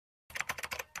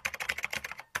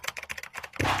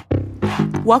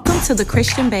Welcome to the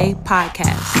Christian Bae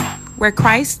podcast, where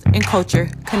Christ and culture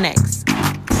connects.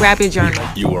 Grab your journal.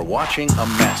 You are watching a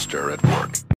master at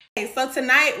work. Okay, so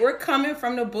tonight we're coming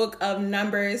from the book of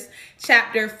Numbers,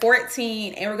 chapter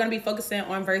 14, and we're going to be focusing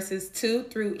on verses 2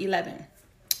 through 11.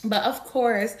 But of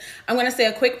course, I'm going to say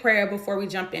a quick prayer before we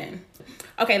jump in.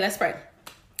 Okay, let's pray.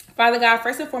 Father God,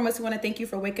 first and foremost, we want to thank you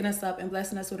for waking us up and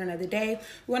blessing us with another day.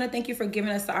 We want to thank you for giving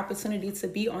us the opportunity to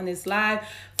be on this live.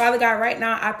 Father God, right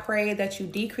now, I pray that you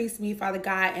decrease me, Father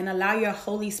God, and allow your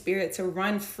Holy Spirit to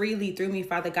run freely through me,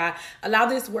 Father God. Allow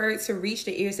this word to reach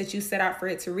the ears that you set out for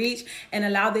it to reach, and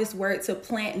allow this word to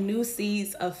plant new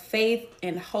seeds of faith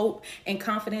and hope and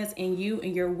confidence in you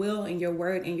and your will and your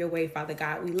word and your way, Father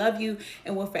God. We love you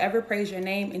and will forever praise your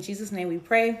name. In Jesus' name we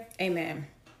pray. Amen.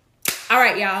 All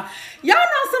right, y'all. Y'all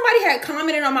know somebody had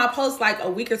commented on my post like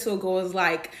a week or two ago. It was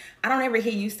like, I don't ever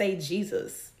hear you say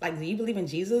Jesus. Like, do you believe in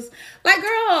Jesus? Like,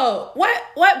 girl,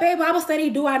 what babe Bible study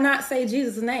do I not say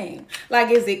Jesus' name? Like,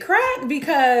 is it crack?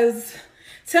 Because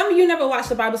tell me you never watched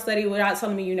the Bible study without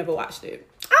telling me you never watched it.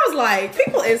 I was like,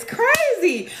 people is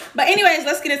crazy. But anyways,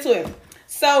 let's get into it.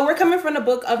 So we're coming from the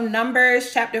book of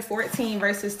Numbers, chapter 14,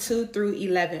 verses 2 through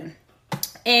 11.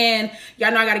 And y'all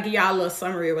know I got to give y'all a little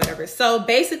summary or whatever. So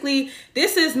basically,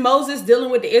 this is Moses dealing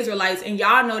with the Israelites. And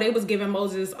y'all know they was giving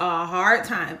Moses a hard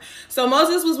time. So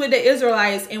Moses was with the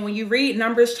Israelites. And when you read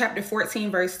Numbers chapter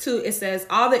 14, verse 2, it says,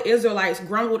 all the Israelites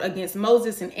grumbled against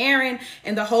Moses and Aaron.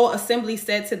 And the whole assembly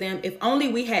said to them, if only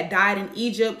we had died in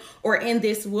Egypt or in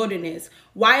this wilderness.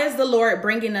 Why is the Lord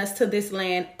bringing us to this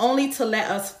land only to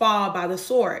let us fall by the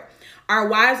sword? Our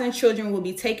wives and children will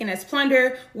be taken as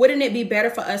plunder. Wouldn't it be better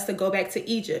for us to go back to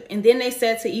Egypt? And then they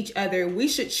said to each other, we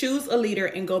should choose a leader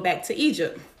and go back to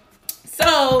Egypt.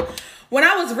 So when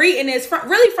I was reading this,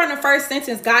 really from the first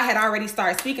sentence, God had already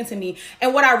started speaking to me.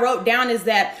 And what I wrote down is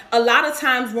that a lot of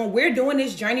times when we're doing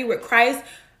this journey with Christ,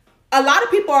 a lot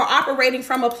of people are operating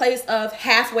from a place of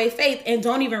halfway faith and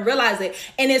don't even realize it.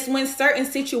 And it's when certain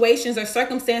situations or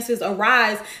circumstances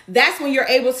arise, that's when you're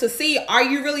able to see, are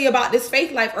you really about this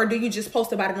faith life, or do you just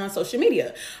post about it on social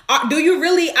media? Do you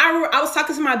really? I was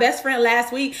talking to my best friend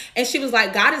last week, and she was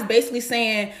like, God is basically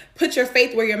saying, put your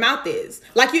faith where your mouth is.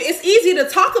 Like, it's easy to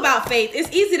talk about faith.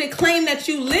 It's easy to claim that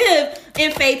you live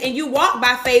in faith and you walk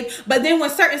by faith. But then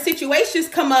when certain situations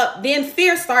come up, then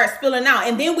fear starts spilling out.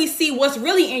 And then we see what's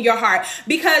really in your heart.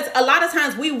 Because a lot of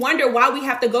times we wonder why we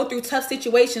have to go through tough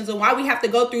situations and why we have to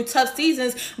go through tough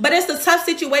seasons. But it's the tough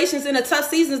situations and the tough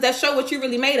seasons that show what you're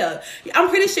really made of. I'm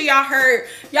pretty sure y'all heard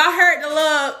the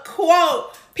little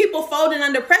quote, people folding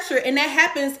under pressure, and that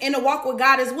happens in the walk with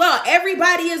God as well.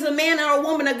 Everybody is a man or a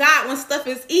woman of God when stuff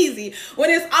is easy. When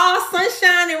it's all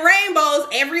sunshine and rainbows,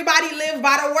 everybody lives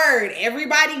by the word.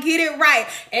 Everybody get it right.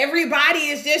 Everybody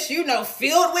is just,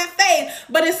 filled with faith.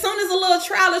 But as soon as a little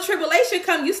trial or tribulation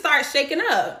comes, you start shaking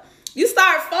up. You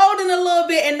start folding a little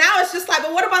bit, and now it's just like,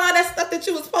 but what about all that stuff that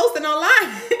you was posting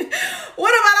online?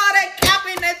 What about all that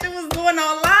capping that you was doing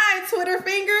online, Twitter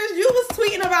fingers? You was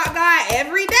tweeting about God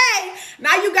every day.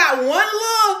 Now you got one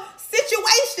little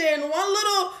situation, one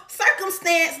little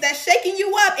circumstance that's shaking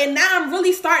you up, and now I'm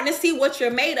really starting to see what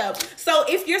you're made of. So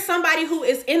if you're somebody who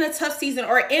is in a tough season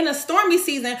or in a stormy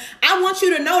season, I want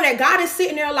you to know that God is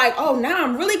sitting there like, oh, now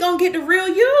I'm really gonna get the real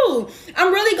you.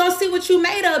 I'm really gonna see what you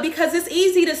made of, because it's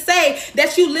easy to say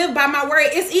that you live by my word.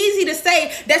 It's easy to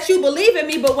say that you believe in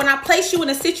me, but when I place you in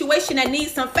a situation that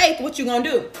needs some faith, what you gonna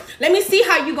do? Let me see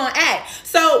how you gonna act.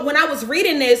 So when I was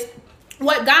reading this,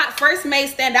 what God first made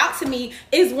stand out to me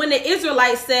is when the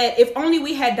Israelites said, if only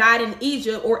we had died in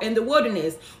Egypt or in the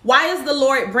wilderness. Why is the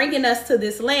Lord bringing us to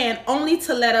this land only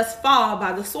to let us fall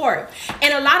by the sword?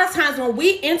 And a lot of times when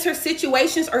we enter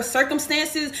situations or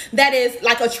circumstances that is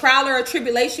like a trial or a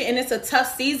tribulation and it's a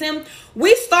tough season,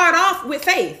 we start off with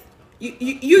faith.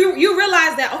 You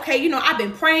realize that, okay, I've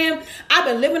been praying. I've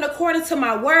been living according to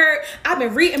my word. I've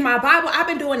been reading my Bible. I've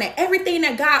been doing everything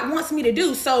that God wants me to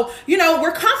do. So,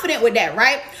 we're confident with that,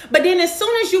 right? But then as soon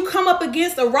as you come up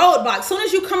against a roadblock, as soon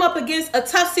as you come up against a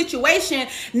tough situation,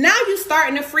 now you're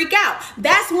starting to freak out.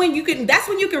 That's when you can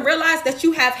realize that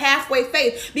you have halfway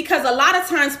faith, because a lot of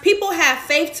times people have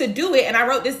faith to do it. And I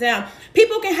wrote this down.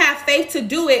 People can have faith to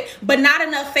do it, but not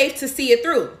enough faith to see it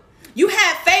through. You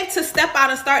have faith to step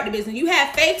out and start the business. You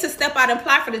have faith to step out and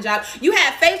apply for the job. You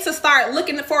have faith to start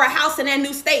looking for a house in that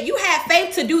new state. You have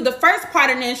faith to do the first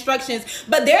part of the instructions,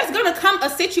 but there's going to come a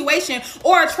situation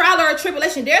or a trial or a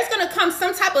tribulation. There's going to come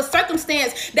some type of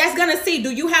circumstance that's going to see, do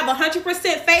you have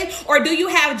 100% faith, or do you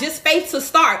have just faith to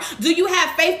start? Do you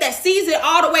have faith that sees it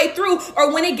all the way through,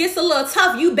 or when it gets a little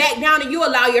tough, you back down and you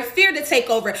allow your fear to take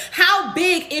over? How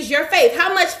big is your faith?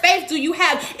 How much faith do you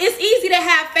have? It's easy to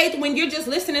have faith when you're just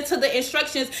listening to the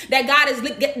instructions that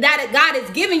God is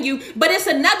giving you. But it's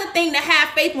another thing to have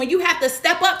faith when you have to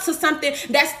step up to something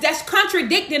that's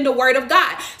contradicting the word of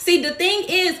God. See, the thing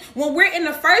is, when we're in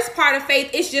the first part of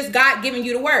faith, it's just God giving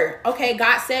you the word. Okay,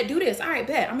 God said, do this. All right,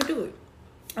 bet. I'm going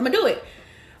to do it.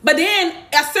 But then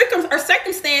a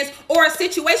circumstance or a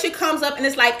situation comes up and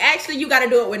it's like, actually, you got to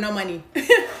do it with no money.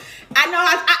 I know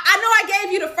I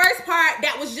gave you the first part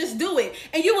that was just do it.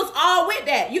 And you was all with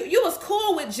that. You was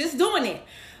cool with just doing it.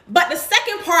 But the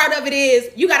second part of it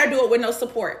is you got to do it with no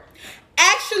support.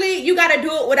 Actually, you got to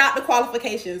do it without the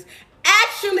qualifications.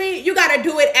 Actually, you got to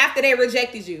do it after they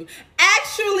rejected you.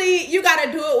 Actually, you got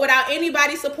to do it without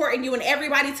anybody supporting you and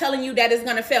everybody telling you that it's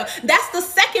going to fail. That's the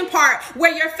second part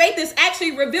where your faith is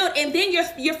actually revealed. And then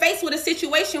you're faced with a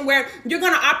situation where you're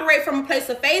going to operate from a place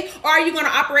of faith, or are you going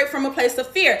to operate from a place of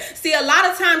fear? See, a lot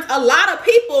of times, a lot of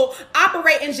people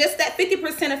operate in just that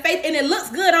 50% of faith, and it looks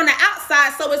good on the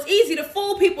outside. So it's easy to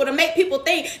fool people, to make people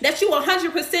think that you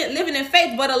 100% living in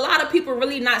faith, but a lot of people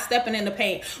really not stepping in the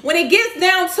paint. When it gets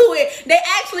down to it, they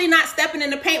actually not stepping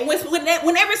in the paint. When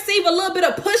they receive a little bit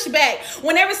of pushback,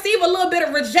 when they receive a little bit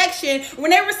of rejection,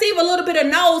 when they receive a little bit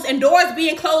of no's and doors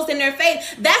being closed in their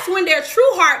faith, that's when their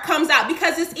true heart comes out.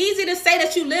 Because it's easy to say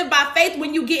that you live by faith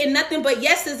when you getting nothing but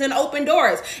yeses and open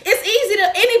doors. It's easy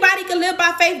anybody can live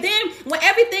by faith. Then when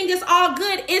everything is all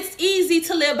good, it's easy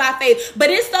to live by faith. But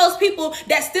it's those people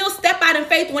that still step out in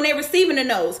faith when they're receiving the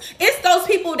no's. It's those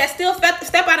people that still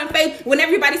step out in faith when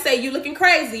everybody say you looking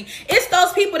crazy. It's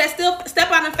those people that still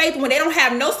step out in faith when they don't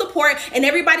have no support and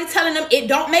everybody telling them it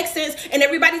don't make sense, and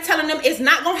everybody telling them it's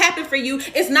not going to happen for you.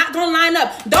 It's not going to line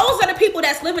up. Those are the people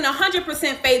that's living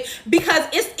 100% faith, because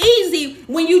it's easy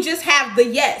when you just have the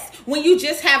yes, when you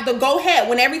just have the go ahead,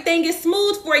 when everything is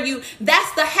smooth for you.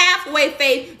 That's the halfway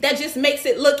faith that just makes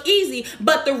it look easy.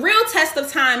 But the real test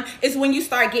of time is when you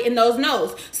start getting those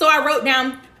no's. So I wrote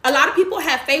down, a lot of people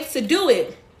have faith to do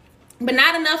it, but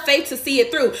not enough faith to see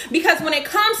it through. Because when it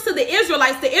comes to the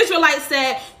Israelites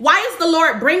said, why is the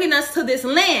Lord bringing us to this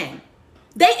land?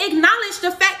 They acknowledged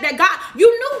the fact that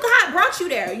you knew God brought you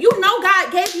there. You know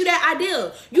God gave you that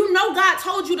idea. You know God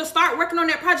told you to start working on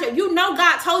that project. You know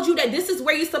God told you that this is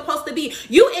where you're supposed to be.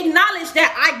 You acknowledge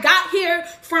that I got here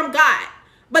from God.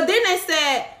 But then they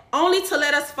said, only to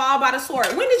let us fall by the sword.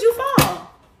 When did you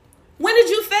fall? When did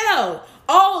you fail?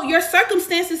 Oh, your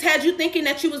circumstances had you thinking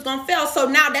that you was going to fail. So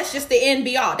now that's just the end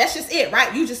be all. That's just it,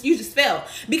 right? You just fell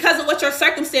because of what your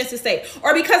circumstances say,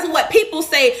 or because of what people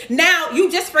say. Now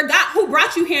you just forgot who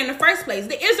brought you here in the first place.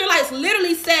 The Israelites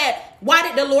literally said, why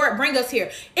did the Lord bring us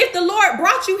here? If the Lord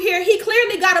brought you here, he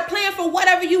clearly got a plan for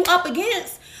whatever you up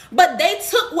against. But they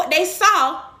took what they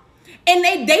saw, and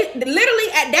they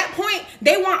literally at that point,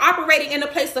 they weren't operating in a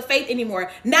place of faith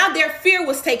anymore. Now their fear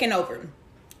was taken over.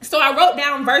 So I wrote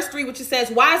down verse 3, which it says,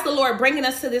 why is the Lord bringing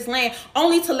us to this land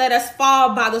only to let us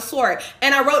fall by the sword?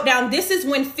 And I wrote down, this is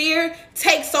when fear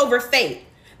takes over faith.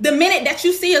 The minute that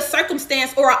you see a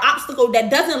circumstance or an obstacle that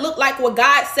doesn't look like what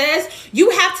God says, you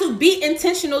have to be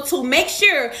intentional to make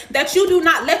sure that you do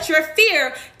not let your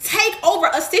fear take over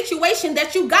a situation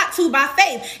that you got to by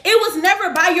faith. It was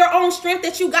never by your own strength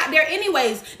that you got there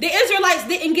anyways. The Israelites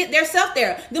didn't get themselves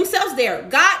there.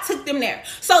 God took them there.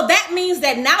 So that means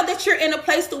that now that you're in a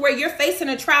place to where you're facing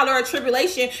a trial or a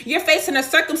tribulation, you're facing a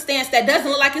circumstance that doesn't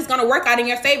look like it's going to work out in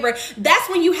your favor, that's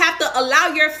when you have to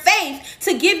allow your faith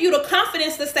to give you the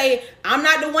confidence to say, I'm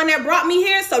not the one that brought me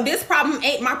here, so this problem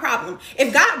ain't my problem.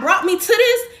 If God brought me to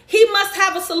this, he must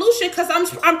have a solution, because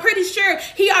I'm pretty sure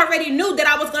he already knew that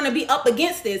I was going to be up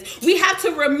against this. We have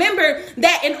to remember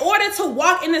that in order to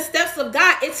walk in the steps of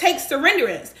God, it takes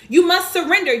surrenderance. You must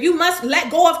surrender. You must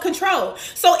let go of control.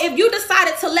 So if you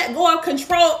decided to let go of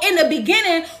control in the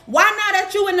beginning, why not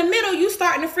at you in the middle, you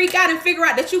starting to freak out and figure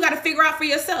out that you got to figure out for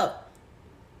yourself?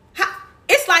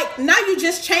 It's like now you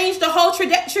just changed the whole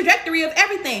trajectory of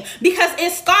everything, because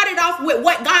it started off with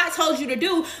what God told you to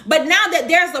do. But now that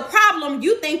there's a problem,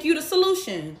 you think you the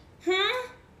solution.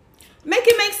 Make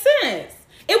it make sense.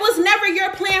 It was never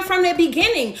your plan from the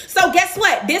beginning. So guess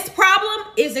what? This problem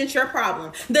isn't your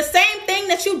problem. The same thing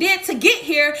that you did to get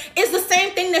here is the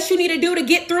same thing that you need to do to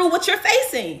get through what you're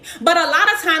facing. But a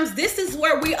lot of times this is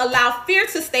where we allow fear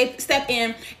to step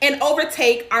in and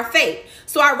overtake our faith.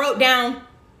 So I wrote down,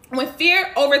 when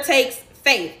fear overtakes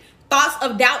faith, thoughts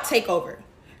of doubt take over.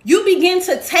 You begin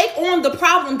to take on the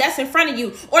problem that's in front of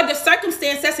you, or the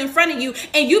circumstance that's in front of you,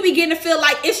 and you begin to feel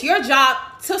like it's your job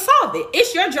to solve it.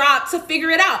 It's your job to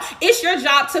figure it out. It's your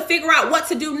job to figure out what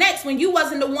to do next when you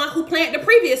wasn't the one who planned the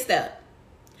previous step.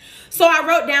 So I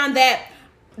wrote down that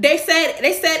they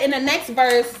said in the next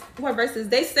verse, what verses?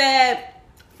 They said,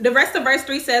 The rest of verse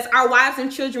 3 says, our wives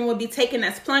and children will be taken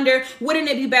as plunder. Wouldn't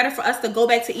it be better for us to go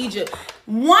back to Egypt?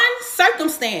 One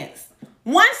circumstance,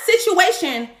 one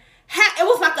situation, it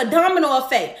was like a domino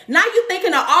effect. Now you're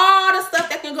thinking of all the stuff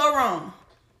that can go wrong.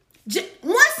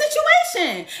 One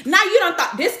situation. Now you done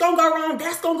thought this gonna go wrong,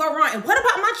 that's gonna go wrong. And what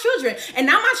about my children? And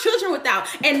now my children without.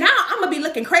 And now I'm gonna be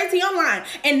looking crazy online.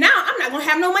 And now I'm not gonna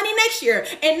have no money next year.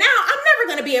 And now I'm never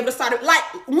gonna be able to start it. Like,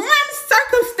 one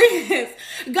circumstance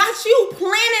got you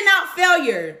planning out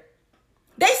failure.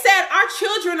 They said our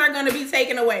children are going to be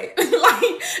taken away.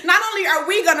 Like, not only are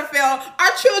we going to fail,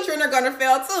 our children are going to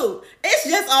fail too. It's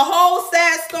just a whole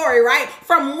sad story, right?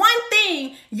 From one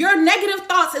thing, your negative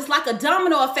thoughts is like a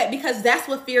domino effect, because that's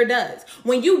what fear does.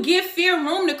 When you give fear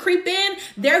room to creep in,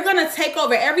 they're going to take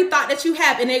over every thought that you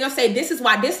have, and they're going to say, this is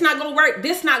why this not going to work,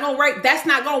 this not going to work, that's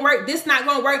not going to work, this not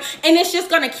going to work, and it's just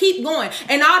going to keep going.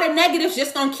 And all the negatives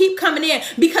just going to keep coming in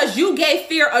because you gave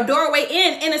fear a doorway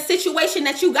in a situation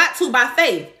that you got to by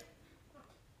faith.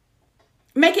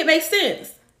 Make it make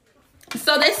sense.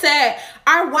 So they said,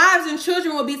 our wives and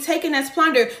children will be taken as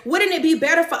plunder. Wouldn't it be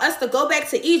better for us to go back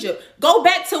to Egypt? Go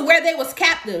back to where they was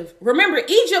captive. Remember,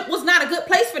 Egypt was not a good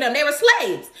place for them. They were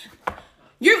slaves.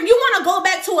 You want to go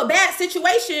back to a bad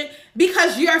situation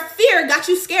because your fear got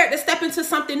you scared to step into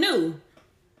something new.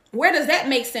 Where does that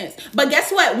make sense? But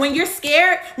guess what? When you're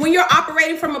scared, when you're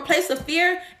operating from a place of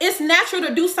fear, it's natural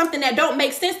to do something that don't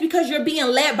make sense because you're being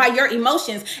led by your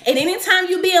emotions. And anytime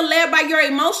you're being led by your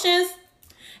emotions,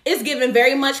 it's giving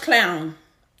very much clown.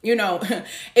 You know,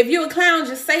 if you're a clown,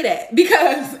 just say that.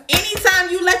 Because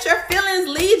anytime you let your feelings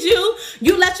lead you,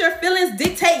 you let your feelings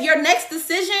dictate your next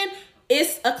decision,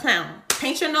 it's a clown.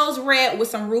 Paint your nose red with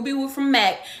some Ruby Woo from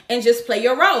MAC and just play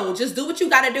your role. Just do what you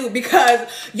got to do, because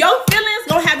your feelings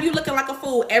going to have you looking like a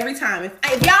fool every time.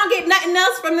 If y'all get nothing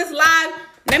else from this live,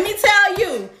 let me tell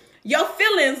you, your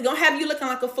feelings going to have you looking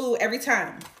like a fool every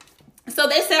time. So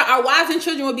they said our wives and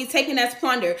children will be taken as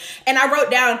plunder. And I wrote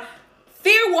down,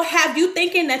 fear will have you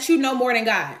thinking that you know more than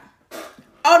God.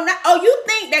 Oh, you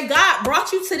think that God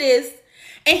brought you to this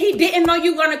and he didn't know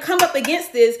you were going to come up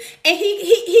against this, and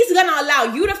he's going to allow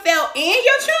you to fail and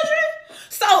your children?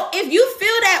 So if you feel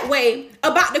that way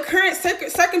about the current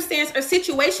circumstance or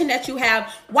situation that you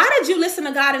have, why did you listen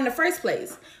to God in the first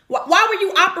place? Why were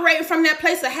you operating from that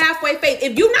place of halfway faith?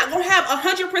 If you're not going to have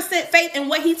 100% faith in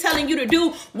what he's telling you to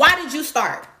do, why did you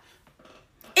start?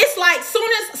 It's like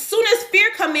soon as fear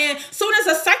come in, soon as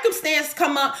a circumstance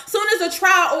come up, soon as a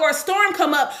trial or a storm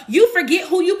come up, you forget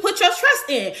who you put your trust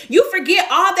in. You forget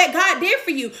all that God did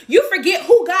for you. You forget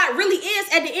who God really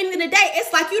is at the end of the day.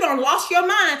 It's like you done lost your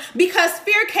mind because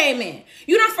fear came in.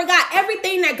 You done forgot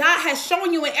everything that God has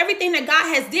shown you and everything that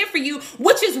God has did for you,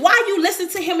 which is why you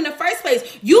listened to him in the first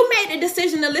place. You made the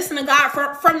decision to listen to God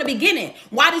from the beginning.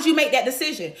 Why did you make that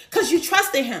decision? Because you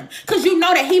trusted him. Because you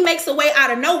know that he makes a way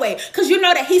out of no way. Because you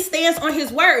know that he stands on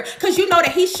his word, because you know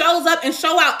that he shows up and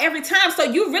show out every time. So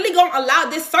you really gonna allow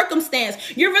this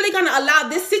circumstance, you're really gonna allow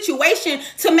this situation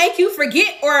to make you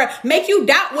forget or make you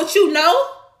doubt what you know?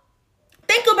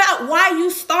 Think about why you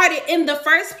started in the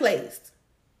first place.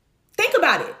 Think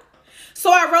about it.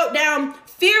 So I wrote down,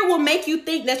 fear will make you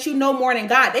think that you know more than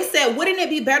God. They said, wouldn't it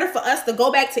be better for us to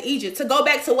go back to Egypt, to go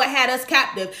back to what had us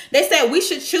captive? They said we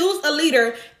should choose a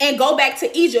leader and go back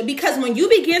to Egypt, because when you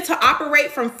begin to operate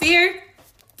from fear,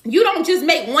 you don't just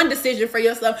make one decision for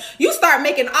yourself. You start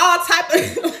making all type of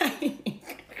you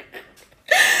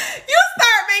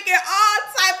start making all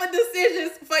type of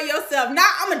decisions for yourself. Now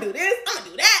I'm gonna do this, I'm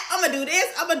gonna do that, I'm gonna do this,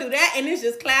 I'm gonna do that, and it's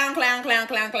just clown.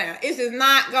 It's just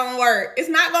not gonna work. It's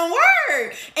not gonna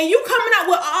work. And you coming up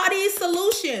with all these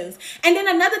solutions. And then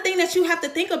another thing that you have to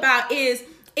think about is,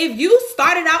 if you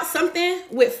started out something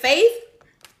with faith,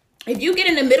 if you get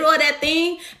in the middle of that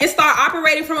thing and start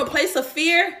operating from a place of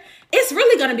fear, it's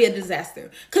really going to be a disaster,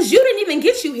 because you didn't even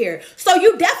get you here. So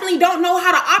you definitely don't know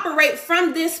how to operate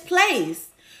from this place.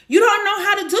 You don't know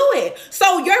how to do it.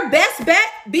 So your best bet,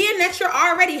 being that you're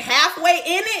already halfway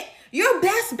in it, your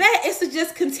best bet is to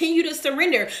just continue to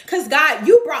surrender, because God,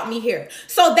 you brought me here.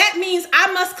 So that means I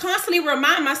must constantly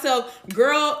remind myself,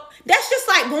 girl, that's just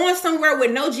like going somewhere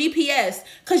with no GPS,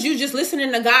 because you just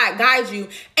listening to God guide you.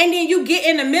 And then you get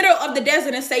in the middle of the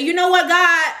desert and say, you know what,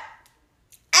 God?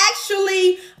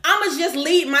 Actually, I'm going to just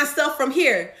lead myself from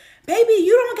here. Baby,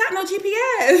 you don't got no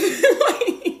GPS.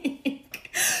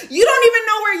 You don't even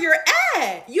know where you're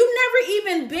at. You've never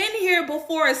even been here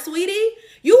before, sweetie.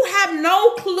 You have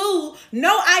no clue,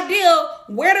 no idea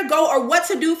where to go or what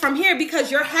to do from here,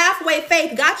 because your halfway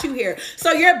faith got you here.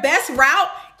 So your best route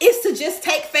is to just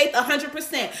take faith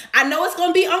 100%. I know it's going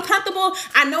to be uncomfortable.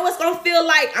 I know it's going to feel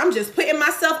like I'm just putting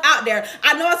myself out there.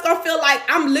 I know it's going to feel like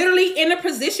I'm literally in a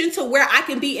position to where I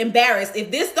can be embarrassed.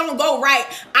 If this don't go right,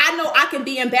 I know I can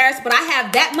be embarrassed, but I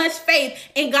have that much faith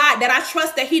in God that I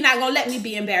trust that He not going to let me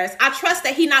be embarrassed. I trust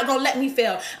that He not going to let me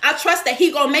fail. I trust that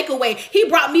He going to make a way. He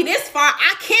brought me this far.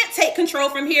 I can't take control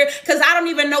from here because I don't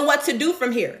even know what to do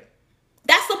from here.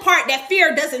 That's the part that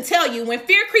fear doesn't tell you. When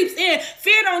fear creeps in,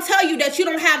 fear don't tell you that you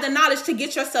don't have the knowledge to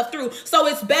get yourself through. So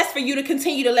it's best for you to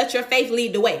continue to let your faith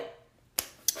lead the way.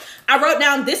 I wrote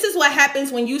down, this is what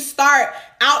happens when you start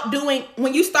out doing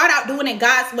it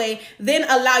God's way, then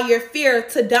allow your fear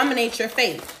to dominate your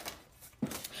faith.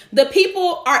 The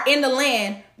people are in the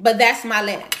land, but that's my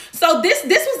land. So this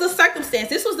was the circumstance.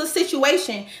 This was the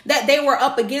situation that they were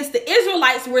up against. The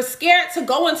Israelites were scared to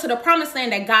go into the promised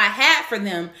land that God had for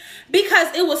them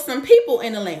because it was some people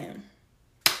in the land.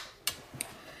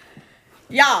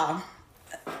 Y'all,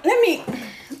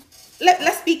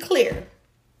 let's be clear.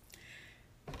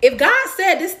 If God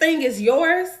said this thing is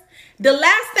yours, the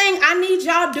last thing I need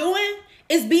y'all doing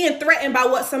is being threatened by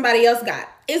what somebody else got.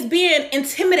 It's being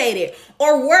intimidated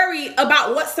or worried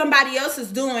about what somebody else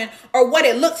is doing or what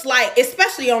it looks like,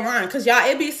 especially online. Because y'all,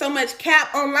 it be so much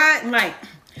cap online. Like,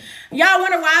 y'all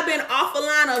wonder why I've been off the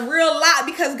line a real lot,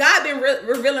 because God been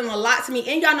revealing a lot to me.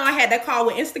 And y'all know I had that call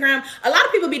with Instagram. A lot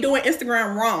of people be doing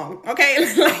Instagram wrong, okay?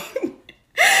 Like,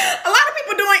 a lot of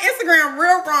people doing Instagram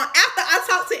real wrong. After I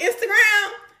talk to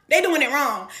Instagram, they doing it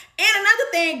wrong. And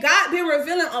another thing, God been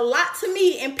revealing a lot to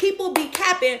me, and people be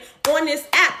capping on this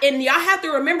app. And y'all have to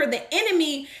remember, the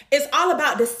enemy is all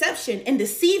about deception and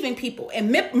deceiving people and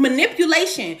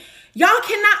manipulation. Y'all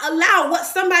cannot allow what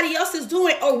somebody else is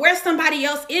doing or where somebody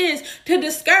else is to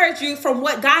discourage you from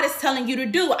what God is telling you to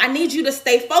do. I need you to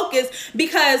stay focused,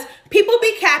 because people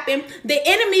be capping. The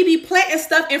enemy be planting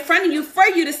stuff in front of you for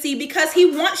you to see, because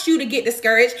he wants you to get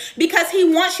discouraged, because he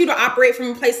wants you to operate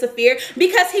from a place of fear,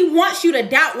 because he wants you to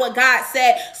doubt what God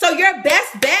said. So your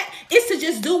best bet is to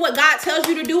just do what God tells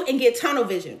you to do and get tunnel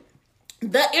vision.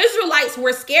 The Israelites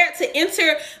were scared to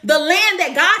enter the land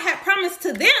that God had promised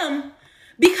to them,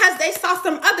 because they saw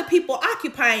some other people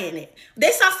occupying it. They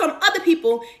saw some other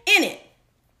people in it.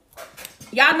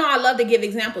 Y'all know I love to give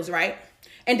examples, right?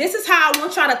 And this is how I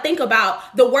want y'all to think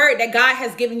about the word that God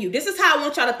has given you. This is how I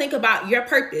want y'all to think about your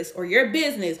purpose or your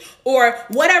business or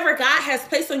whatever God has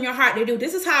placed on your heart to do.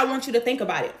 This is how I want you to think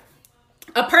about it.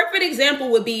 A perfect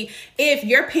example would be if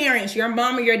your parents, your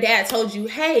mom or your dad told you,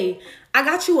 hey, I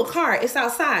got you a car. It's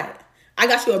outside. I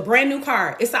got you a brand new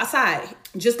car. It's outside.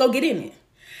 Just go get in it.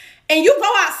 And you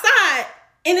go outside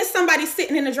and it's somebody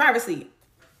sitting in the driver's seat.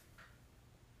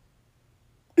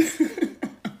 Somebody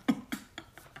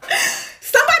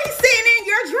sitting in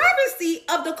your driver's seat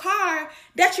of the car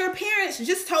that your parents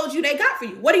just told you they got for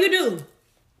you. What do?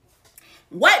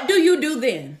 What do you do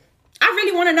then? I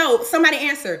really want to know. Somebody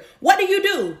answer. What do you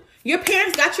do? Your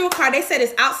parents got you a car. They said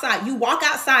it's outside. You walk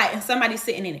outside and somebody's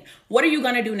sitting in it. What are you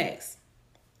going to do next?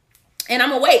 And I'm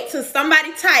going to wait till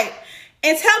somebody type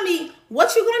and tell me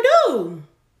what you gonna do.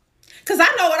 Because I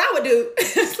know what I would do.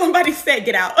 Somebody said,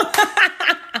 get out.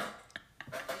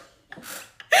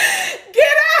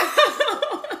 Get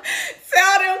out.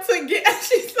 Tell them to get out.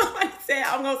 Somebody said,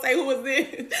 I'm gonna say, who was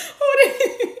this? Who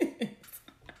this?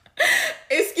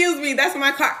 Excuse me, that's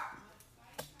my car.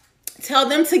 Tell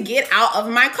them to get out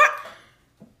of my car.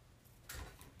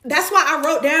 That's why I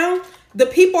wrote down, the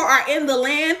people are in the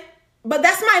land, but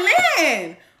that's my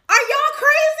land. Are y'all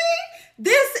crazy?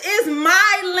 This is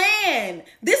my land.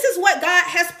 This is what God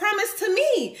has promised to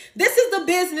me. This is the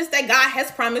business that God has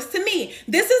promised to me.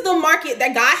 This is the market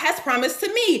that God has promised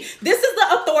to me. This is the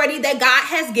authority that God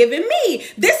has given me.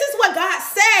 This is what God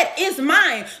said is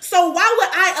mine. So why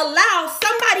would I allow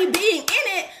somebody being in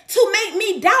it to make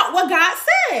me doubt what God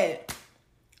said?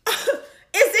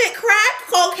 Is it crack,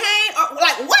 cocaine, or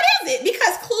like, what is it?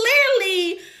 Because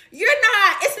clearly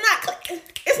it's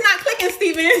not clicking,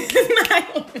 Stephen.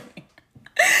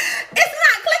 It's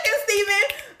not clicking, Stephen,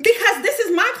 because this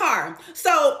is my car.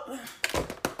 So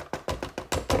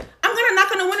I'm going to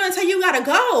knock on the window and tell you gotta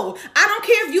go. I don't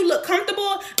care if you look comfortable.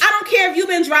 I don't care if you've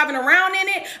been driving around in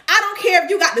it. I don't care if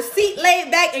you got the seat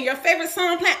laid back and your favorite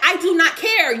song playing. I do not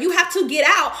care. You have to get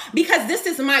out because this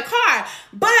is my car.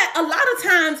 But a lot of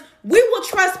times we will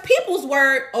trust people's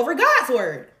word over God's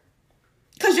word.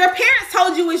 Because your parents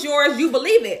told you it's yours, you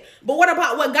believe it. But what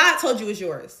about what God told you is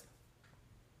yours?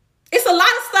 It's a lot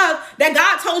of stuff that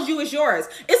God told you is yours.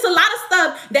 It's a lot of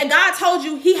stuff that God told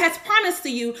you he has promised to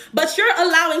you, but you're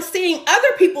allowing seeing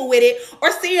other people with it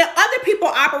or seeing other people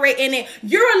operate in it.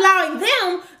 You're allowing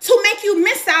them to make you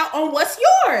miss out on what's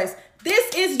yours.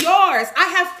 This is yours. I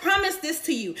have promised this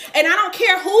to you. And I don't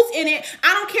care who's in it.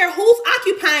 I don't care who's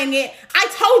occupying it. I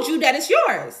told you that it's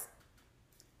yours.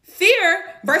 Fear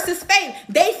versus faith.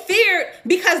 They feared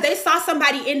because they saw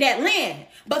somebody in that land.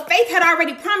 But faith had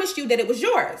already promised you that it was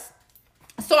yours.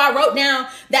 So I wrote down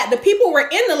that the people were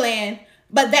in the land,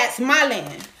 but that's my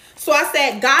land. So I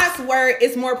said, God's word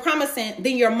is more promising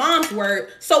than your mom's word.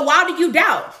 So why do you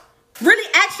doubt?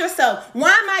 Really ask yourself, why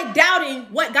am I doubting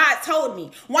what God told me?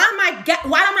 Why am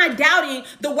I doubting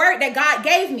the word that God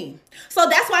gave me? So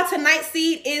that's why tonight's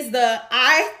seed is the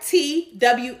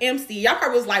ITWMC. Y'all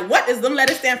probably was like, what does them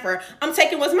letters stand for? I'm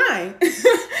taking what's mine.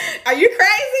 Are you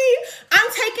crazy? I'm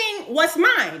taking what's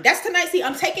mine. That's tonight's seed.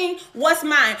 I'm taking what's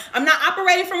mine. I'm not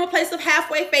operating from a place of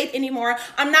halfway faith anymore.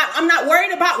 I'm not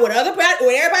worried about what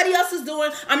everybody else is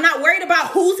doing. I'm not worried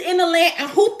about who's in the land and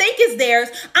who think is theirs.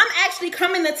 I'm actually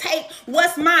coming to take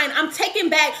what's mine. I'm taking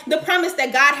back the promise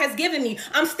that God has given me.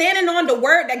 I'm standing on the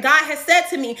word that God has said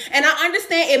to me. And I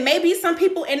understand it may be some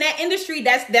people in that industry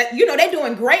that they're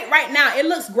doing great right now. It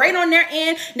looks great on their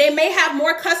end. They may have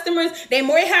more customers. They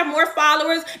may have more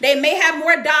followers. They may have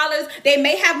more dollars. They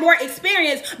may have more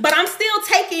experience, but I'm still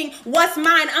taking what's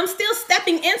mine. I'm still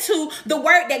stepping into the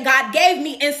word that God gave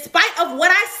me in spite of what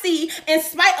I see, in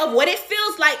spite of what it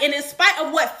feels like, and in spite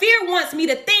of what fear wants me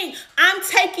to think. I'm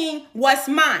taking what's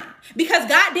mine. Because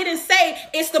God didn't say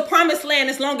it's the promised land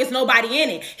as long as nobody in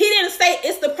it. He didn't say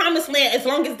it's the promised land as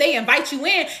long as they invite you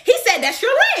in. He said that's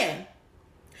your land.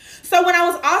 So when I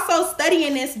was also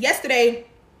studying this yesterday,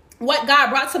 what God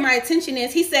brought to my attention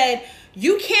is he said,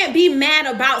 you can't be mad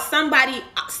about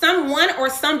someone or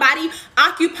somebody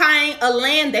occupying a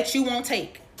land that you won't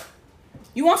take.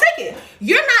 You won't take it.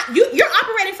 You're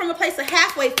operating from a place of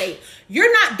halfway faith.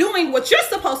 You're not doing what you're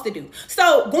supposed to do.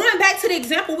 So going back to the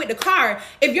example with the car,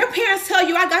 if your parents tell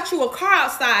you, I got you a car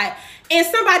outside, and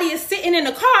somebody is sitting in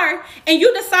the car and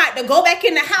you decide to go back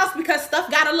in the house because stuff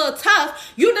got a little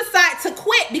tough, you decide to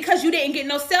quit because you didn't get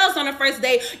no sales on the first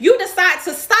day, you decide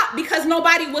to stop because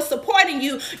nobody was supporting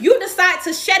you, you decide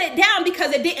to shut it down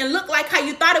because it didn't look like how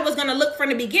you thought it was going to look from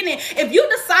the beginning. If you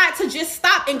decide to just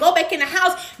stop and go back in the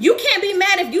house, you can't be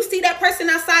mad if you see that person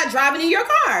outside driving in your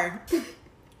car.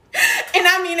 And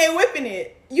I mean, they're whipping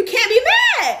it. You can't be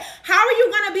mad. How are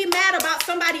you going to be mad about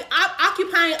somebody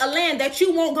occupying a land that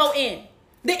you won't go in?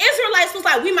 The Israelites was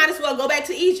like, we might as well go back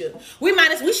to Egypt. We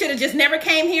should have just never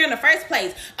came here in the first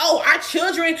place. Oh, our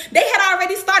children, they had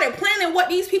already started planning what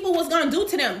these people was going to do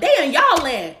to them. They in y'all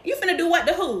land. You finna do what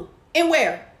to who? And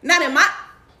where? Not in my...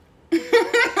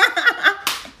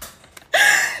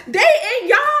 They in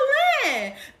y'all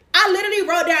land. I literally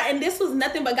wrote down, and this was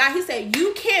nothing but God. He said,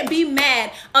 you can't be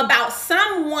mad about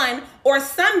someone or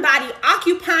somebody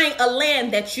occupying a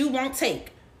land that you won't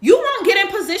take. You won't get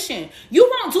in position. You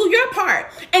won't do your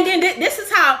part. And then this is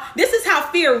how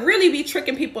fear really be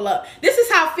tricking people up. This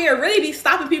is how fear really be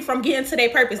stopping people from getting to their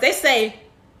purpose. They say,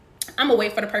 I'm going to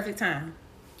wait for the perfect time.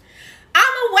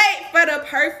 I'm going to wait for the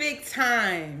perfect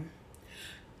time.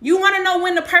 You want to know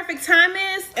when the perfect time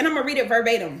is? And I'm going to read it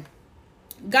verbatim.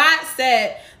 God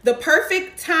said the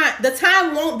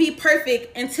time won't be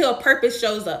perfect until purpose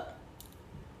shows up.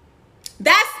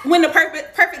 That's when the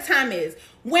perfect time is.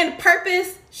 When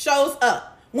purpose shows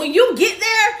up. When you get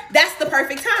there, that's the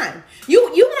perfect time. You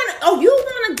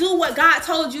want to do what God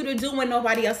told you to do when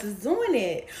nobody else is doing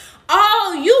it.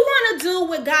 Oh, you want to do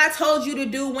what God told you to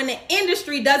do when the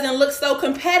industry doesn't look so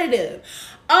competitive.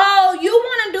 Oh, you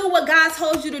want to do what God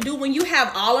told you to do when you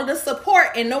have all of the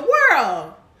support in the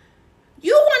world.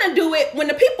 You want to do it when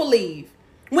the people leave,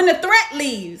 when the threat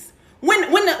leaves, when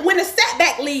the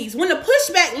setback leaves, when the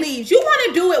pushback leaves. You want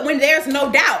to do it when there's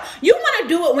no doubt. You want to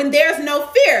do it when there's no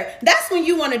fear. That's when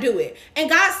you want to do it. And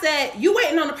God said, you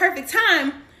waiting on the perfect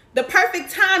time. The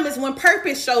perfect time is when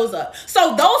purpose shows up.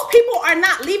 So those people are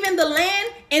not leaving the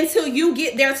land until you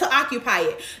get there to occupy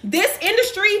it. This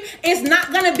industry is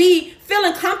not going to be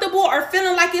feeling comfortable or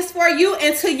feeling like it's for you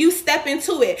until you step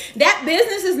into it. That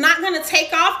business is not going to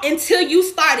take off until you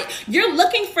start it. You're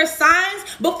looking for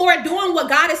signs before doing what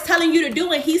God is telling you to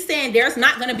do. And he's saying there's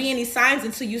not going to be any signs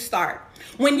until you start.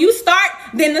 When you start,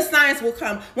 then the signs will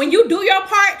come. When you do your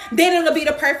part, then it'll be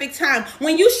the perfect time.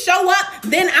 When you show up,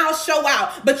 then I'll show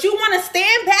out. But you want to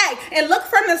stand back and look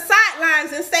from the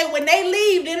sidelines and say, when they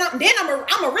leave, then I'm going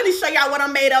to really show y'all what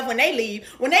I'm made of when they leave.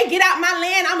 When they get out my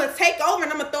land, I'm going to take over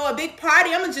and I'm going to throw a big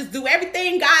party. I'm going to just do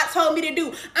everything God told me to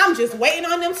do. I'm just waiting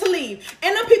on them to leave.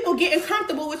 And them people getting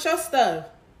comfortable with your stuff.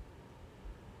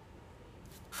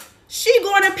 She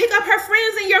going to pick up her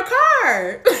friends in your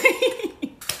car.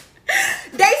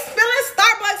 They spilling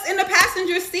Starbucks in the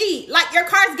passenger seat. Like, your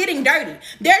car's getting dirty.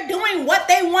 They're doing what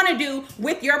they want to do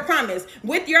with your promise,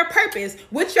 with your purpose,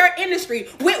 with your industry,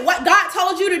 with what God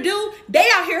told you to do. They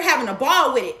out here having a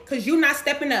ball with it because you're not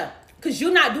stepping up, because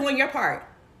you're not doing your part.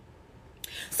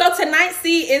 So tonight's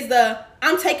seed is the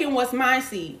I'm taking what's mine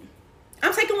seed.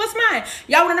 I'm taking what's mine.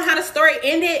 Y'all want to know how the story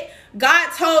ended?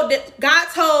 God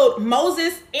told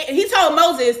Moses, he told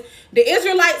Moses, the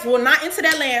Israelites will not enter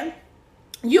that land.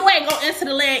 You ain't gonna enter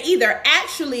the land either.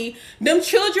 Actually, them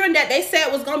children that they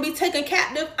said was gonna be taken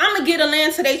captive, I'm gonna give the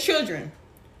land to their children.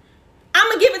 I'm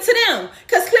gonna give it to them.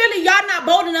 Because clearly y'all not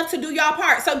bold enough to do y'all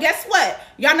part. So guess what?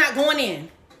 Y'all not going in.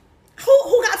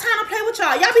 Who got time to play with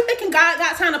y'all? Y'all be thinking God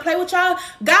got time to play with y'all?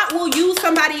 God will use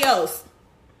somebody else.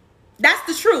 That's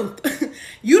the truth.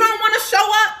 You don't want to show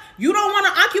up. You don't want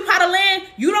to occupy the land.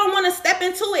 You don't want to step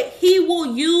into it. He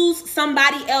will use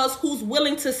somebody else who's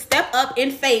willing to step up in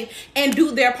faith and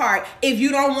do their part if you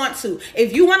don't want to.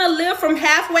 If you want to live from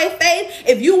halfway faith,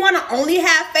 if you want to only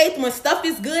have faith when stuff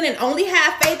is good and only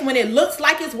have faith when it looks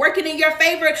like it's working in your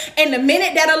favor, and the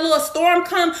minute that a little storm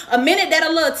comes, a minute that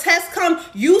a little test comes,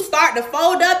 you start to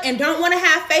fold up and don't want to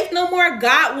have faith no more,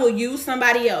 God will use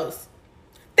somebody else.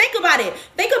 Think about it.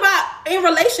 Think about in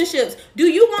relationships. Do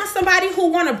you want somebody who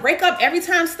want to break up every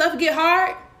time stuff get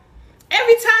hard?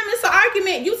 Every time it's an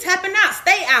argument, you tapping out.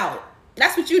 Stay out.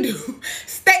 That's what you do.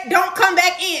 Don't come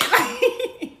back in.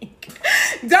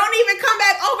 Don't even come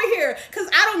back over here. Because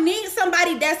I don't need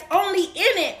somebody that's only in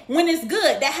it when it's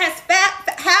good, that has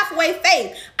halfway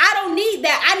faith. I don't need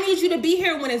that. I need you to be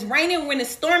here when it's raining, when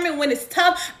it's storming, when it's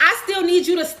tough. I still need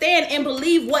you to stand and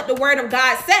believe what the word of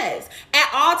God says at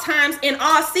all times in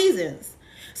all seasons.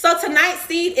 So tonight's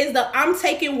seed is the I'm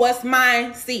taking what's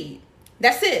mine seed.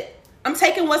 That's it. I'm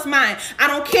taking what's mine. I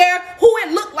don't care who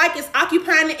it looked like is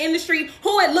occupying the industry,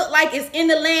 who it looked like is in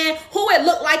the land, who it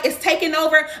looked like is taking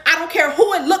over. I don't care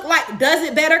who it looked like does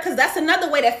it better, because that's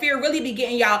another way that fear really be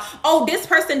getting y'all. Oh, this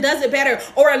person does it better,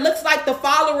 or it looks like the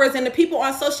followers and the people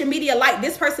on social media like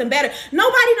this person better.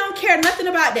 Nobody don't care nothing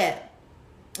about that.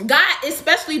 God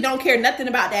especially don't care nothing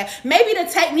about that. Maybe the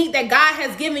technique that God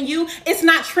has given you, it's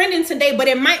not trending today, but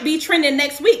it might be trending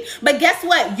next week. But guess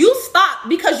what? You stopped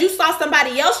because you saw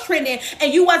somebody else trending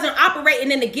and you wasn't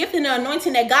operating in the gift and the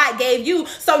anointing that God gave you.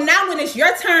 So now when it's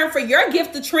your turn for your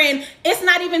gift to trend, it's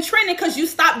not even trending because you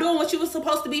stopped doing what you were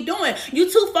supposed to be doing. You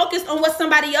too focused on what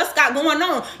somebody else got going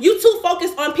on. You too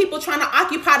focused on people trying to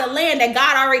occupy the land that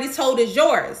God already told is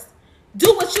yours.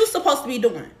 Do what you're supposed to be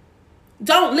doing.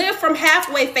 Don't live from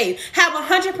halfway faith. Have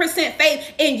 100%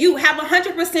 faith in you. Have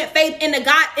 100% faith in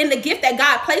the gift that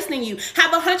God placed in you.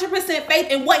 Have 100% faith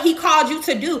in what he called you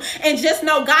to do. And just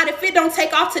know, God, if it don't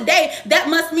take off today, that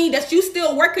must mean that you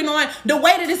still working on the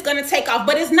way that it's going to take off.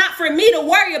 But it's not for me to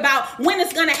worry about when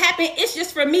it's going to happen. It's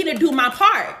just for me to do my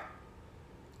part.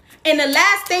 And the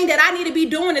last thing that I need to be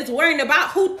doing is worrying about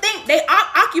who think they are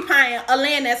occupying a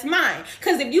land that's mine.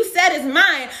 Because if you said it's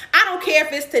mine, I don't care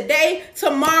if it's today,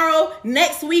 tomorrow,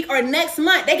 next week, or next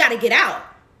month. They got to get out.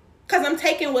 Because I'm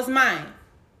taking what's mine.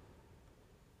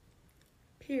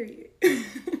 Period.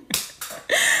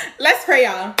 Let's pray,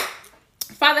 y'all.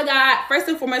 Father God, first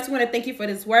and foremost, we want to thank you for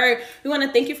this word. We want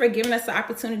to thank you for giving us the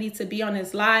opportunity to be on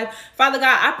this live. Father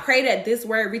God, I pray that this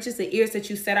word reaches the ears that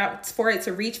you set out for it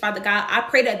to reach. Father God, I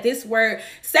pray that this word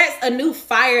sets a new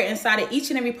fire inside of each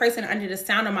and every person under the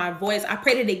sound of my voice. I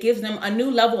pray that it gives them a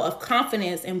new level of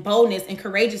confidence and boldness and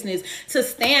courageousness to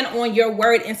stand on your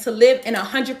word and to live in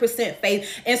 100%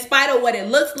 faith, in spite of what it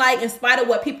looks like, in spite of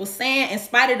what people saying, in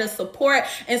spite of the support,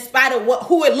 in spite of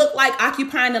who it looked like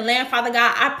occupying the land. Father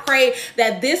God, I pray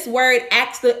that this word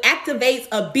activates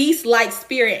a beast-like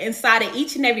spirit inside of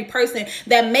each and every person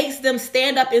that makes them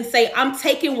stand up and say, I'm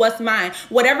taking what's mine.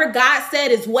 Whatever God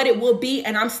said is what it will be,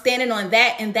 and I'm standing on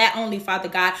that and that only, Father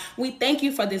God. We thank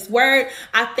you for this word.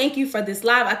 I thank you for this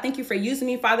live. I thank you for using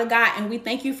me, Father God, and we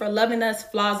thank you for loving us,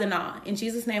 flaws and all. In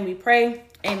Jesus' name we pray.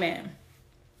 Amen.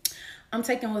 I'm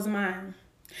taking what's mine.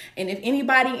 And if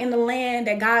anybody in the land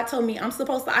that God told me I'm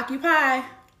supposed to occupy,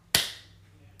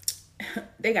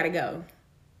 they got to go.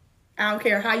 I don't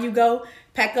care how you go,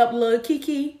 pack up little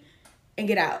Kiki and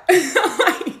get out.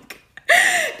 Like,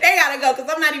 they gotta go, because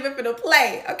I'm not even finna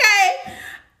play, okay?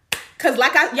 Because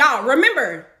y'all,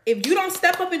 remember, if you don't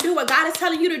step up and do what God is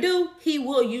telling you to do, he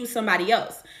will use somebody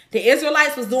else. The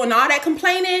Israelites was doing all that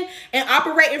complaining and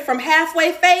operating from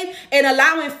halfway faith and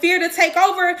allowing fear to take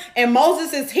over. And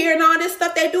Moses is hearing all this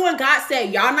stuff they're doing. God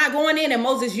said, y'all not going in, and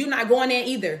Moses, you not going in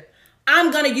either.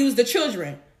 I'm gonna use the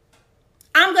children.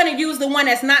 I'm going to use the one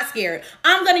that's not scared.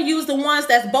 I'm going to use the ones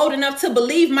that's bold enough to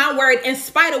believe my word in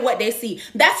spite of what they see.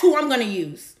 That's who I'm going to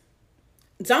use.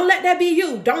 Don't let that be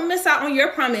you. Don't miss out on your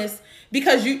promise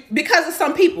because of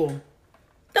some people.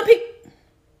 The people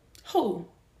who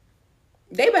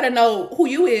they better know who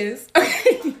you is.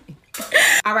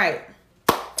 All right.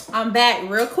 I'm back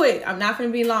real quick. I'm not gonna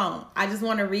be long. I just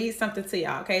want to read something to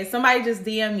y'all. Okay. Somebody just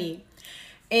DM me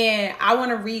and I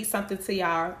want to read something to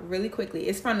y'all really quickly.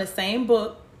 It's from the same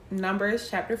book, Numbers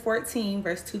chapter 14,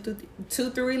 verse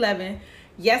 2 through 11.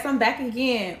 Yes, I'm back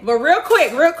again. But real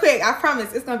quick. I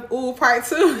promise it's gonna be part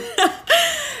 2.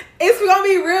 It's gonna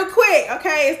be real quick,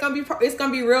 okay? It's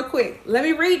gonna be real quick. Let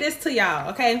me read this to y'all,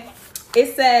 okay?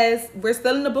 It says, we're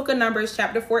still in the book of Numbers,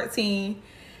 chapter 14.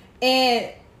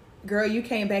 And girl, you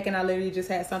came back and I literally just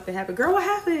had something happen. Girl, what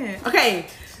happened? Okay,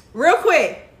 real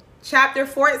quick. Chapter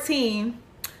 14,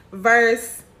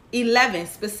 verse 11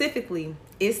 specifically.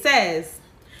 It says,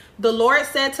 the Lord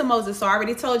said to Moses, so I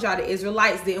already told y'all the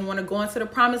Israelites didn't want to go into the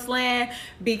promised land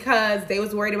because they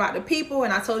was worried about the people.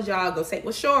 And I told y'all, go take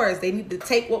what's yours. They need to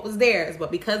take what was theirs.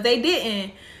 But because they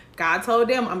didn't, God told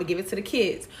them, I'm going to give it to the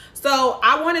kids. So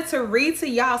I wanted to read to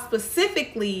y'all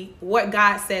specifically what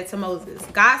God said to Moses.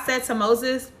 God said to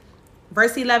Moses,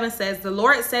 verse 11 says, the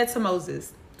Lord said to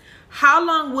Moses, how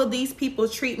long will these people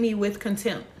treat me with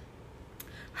contempt?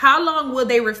 How long will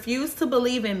they refuse to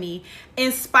believe in me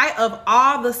in spite of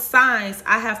all the signs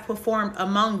I have performed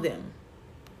among them?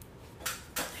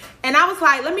 And I was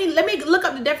like, let me look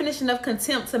up the definition of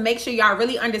contempt to make sure y'all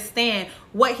really understand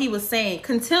what he was saying.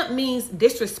 Contempt means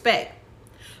disrespect.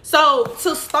 So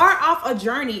to start off a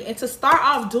journey and to start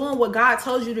off doing what God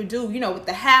told you to do, you know, with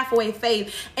the halfway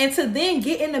faith, and to then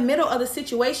get in the middle of the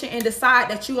situation and decide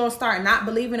that you're going to start not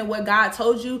believing in what God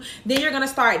told you, then you're going to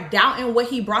start doubting what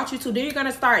he brought you to, then you're going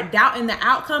to start doubting the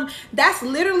outcome. That's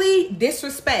literally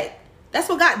disrespect. That's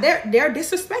what God, they're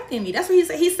disrespecting me. That's what he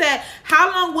said. He said,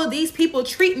 how long will these people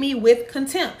treat me with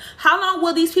contempt? How long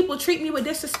will these people treat me with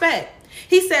disrespect?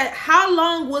 He said, how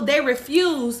long will they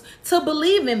refuse to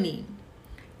believe in me?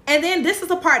 And then this is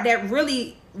the part that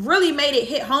really made it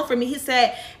hit home for me. He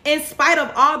said, in spite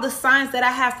of all the signs that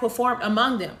I have performed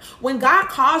among them. When God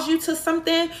calls you to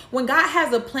something, when God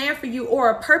has a plan for you or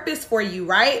a purpose for you,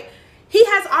 right? He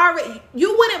has already,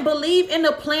 you wouldn't believe in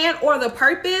the plan or the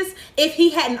purpose if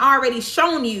he hadn't already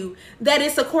shown you that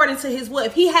it's according to his will.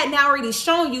 If he hadn't already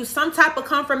shown you some type of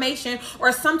confirmation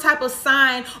or some type of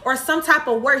sign or some type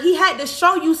of word, he had to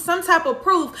show you some type of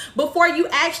proof before you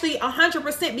actually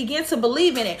 100% begin to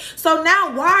believe in it. So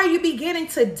now why are you beginning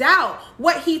to doubt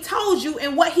what he told you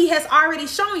and what he has already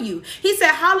shown you? He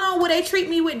said, how long will they treat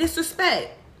me with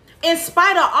disrespect? In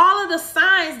spite of all of the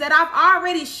signs that I've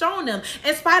already shown them,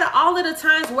 in spite of all of the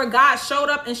times where God showed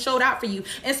up and showed out for you,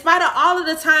 in spite of all of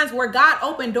the times where God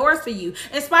opened doors for you,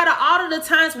 in spite of all of the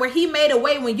times where he made a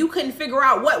way when you couldn't figure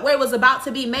out what way was about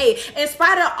to be made, in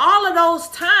spite of all of those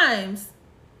times,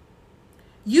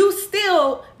 you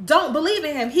still don't believe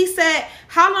in him. He said,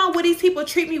 how long will these people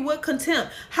treat me with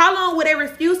contempt? How long will they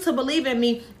refuse to believe in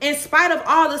me in spite of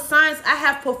all the signs I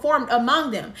have performed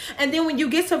among them? And then when you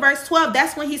get to verse 12,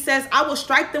 that's when he says, I will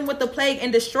strike them with the plague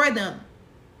and destroy them.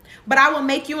 But I will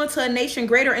make you into a nation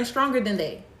greater and stronger than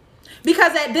they.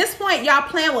 Because at this point, y'all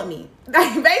playing with me.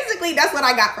 Basically, that's what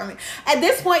I got from it. At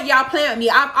this point, y'all playing with me.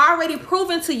 I've already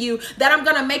proven to you that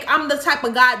I'm the type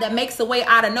of God that makes a way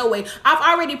out of no way. I've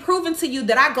already proven to you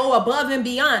that I go above and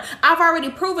beyond. I've already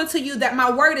proven to you that my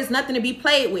word is nothing to be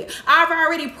played with. I've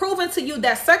already proven to you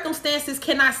that circumstances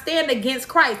cannot stand against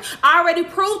Christ. I already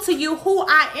proved to you who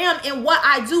I am and what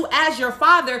I do as your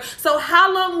father. So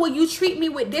how long will you treat me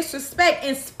with disrespect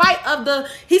in spite of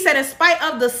he said, in spite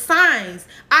of the signs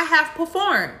I have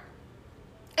performed?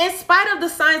 In spite of the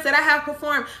signs that I have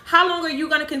performed, how long are you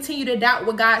going to continue to doubt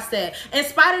what God said? In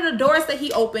spite of the doors that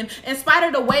he opened, in spite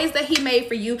of the ways that he made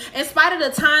for you, in spite of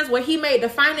the times where he made the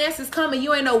finances come and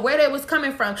you ain't know where they was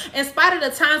coming from, in spite of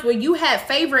the times where you had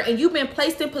favor and you've been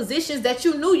placed in positions that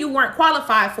you knew you weren't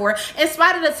qualified for, in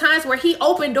spite of the times where he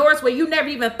opened doors where you never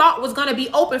even thought was going to be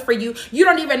open for you, you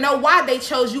don't even know why they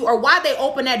chose you or why they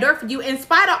opened that door for you, in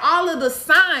spite of all of the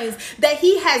signs that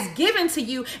he has given to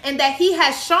you and that he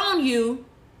has shown you,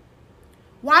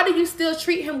 why do you still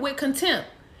treat him with contempt?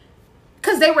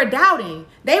 Because they were doubting.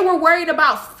 They were worried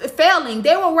about failing.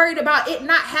 They were worried about it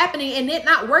not happening and it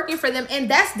not working for them. And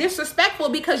that's disrespectful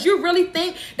because you really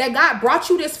think that God brought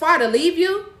you this far to leave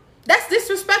you? That's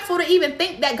disrespectful to even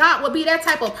think that God would be that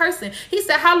type of person. He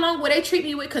said, how long will they treat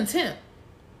me with contempt?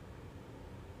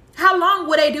 How long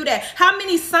will they do that? How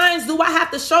many signs do I have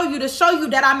to show you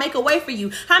that I make a way for you?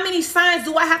 How many signs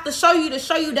do I have to show you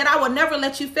that I will never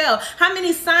let you fail? How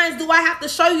many signs do I have to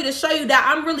show you that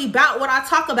I'm really about what I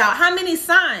talk about? How many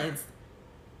signs?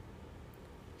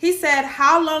 He said,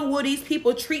 how long will these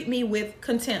people treat me with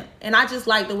contempt? And I just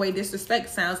like the way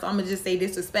disrespect sounds, so I'm going to just say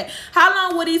disrespect. How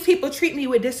long will these people treat me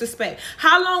with disrespect?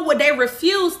 How long would they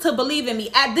refuse to believe in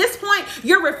me? At this point,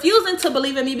 you're refusing to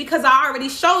believe in me because I already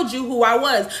showed you who I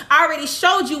was. I already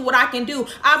showed you what I can do.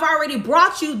 I've already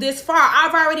brought you this far.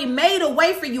 I've already made a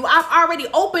way for you. I've already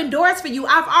opened doors for you.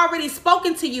 I've already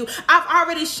spoken to you. I've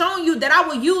already shown you that I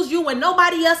will use you when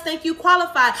nobody else think you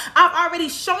qualified. I've already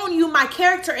shown you my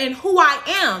character and who I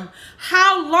am.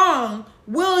 How long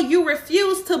will you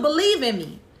refuse to believe in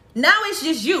me? Now it's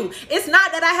just you. It's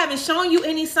not that I haven't shown you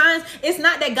any signs. It's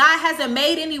not that God hasn't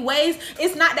made any ways.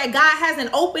 It's not that God hasn't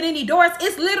opened any doors.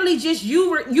 It's literally just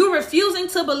you refusing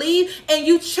to believe and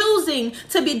you choosing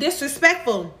to be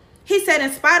disrespectful. He said,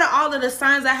 in spite of all of the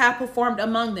signs I have performed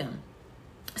among them.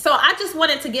 So I just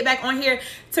wanted to get back on here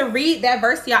to read that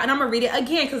verse, y'all. And I'm going to read it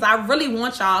again because I really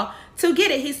want y'all to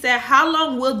get it. He said, how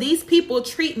long will these people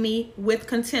treat me with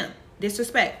contempt,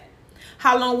 disrespect?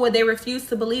 How long will they refuse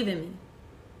to believe in me?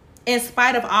 In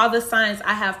spite of all the signs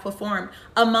I have performed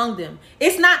among them.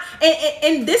 It's not,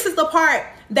 and this is the part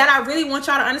that I really want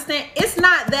y'all to understand. It's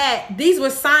not that these were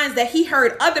signs that he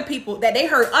heard other people, that they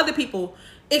heard other people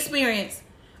experience.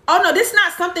 Oh no, this is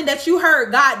not something that you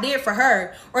heard God did for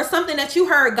her or something that you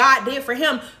heard God did for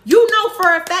him. You know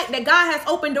for a fact that God has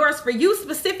opened doors for you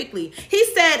specifically. He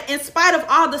said, in spite of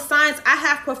all the signs I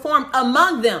have performed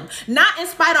among them, not in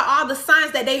spite of all the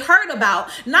signs that they heard about,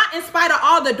 not in spite of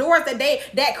all the doors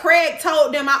that Craig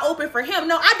told them I opened for him.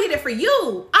 No, I did it for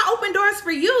you. I opened doors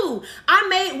for you. I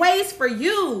made ways for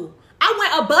you. I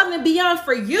went above and beyond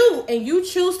for you, and you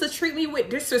choose to treat me with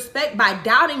disrespect by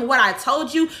doubting what I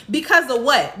told you. Because of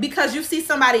what? Because you see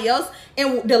somebody else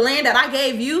in the land that I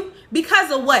gave you?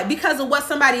 Because of what? Because of what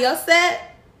somebody else said?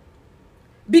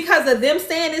 Because of them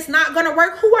saying it's not going to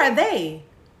work? Who are they?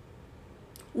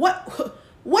 What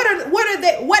are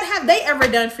they? What have they ever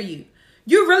done for you?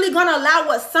 You're really going to allow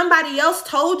what somebody else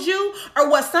told you or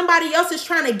what somebody else is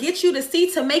trying to get you to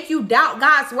see to make you doubt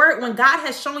God's word when God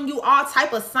has shown you all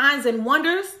type of signs and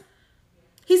wonders?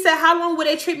 He said, how long will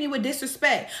they treat me with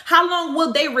disrespect? How long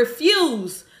will they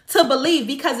refuse to believe?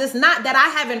 Because it's not that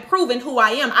I haven't proven who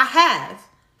I am. I have.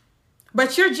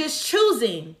 But you're just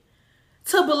choosing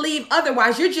to believe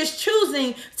otherwise. You're just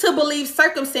choosing to believe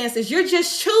circumstances. You're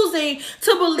just choosing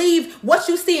to believe what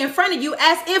you see in front of you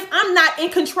as if I'm not in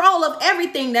control of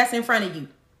everything that's in front of you.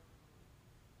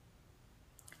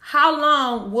 How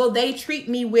long will they treat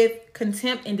me with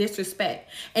contempt and disrespect?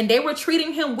 And they were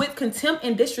treating him with contempt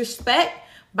and disrespect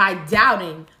by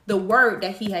doubting the word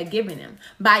that he had given them,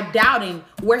 by doubting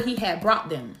where he had brought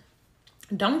them.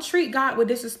 Don't treat God with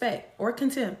disrespect or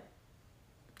contempt.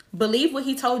 Believe what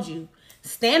he told you.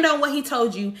 Stand on what he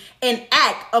told you and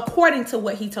act according to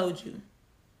what he told you.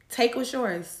 Take what's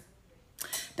yours.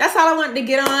 That's all I wanted to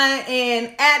get on and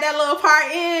add that little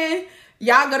part in.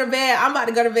 Y'all go to bed. I'm about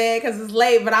to go to bed because it's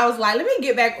late, but I was like, let me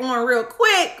get back on real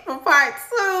quick for part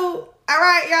 2. All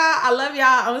right, y'all. I love y'all.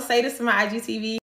 I'm going to say this to my IGTV.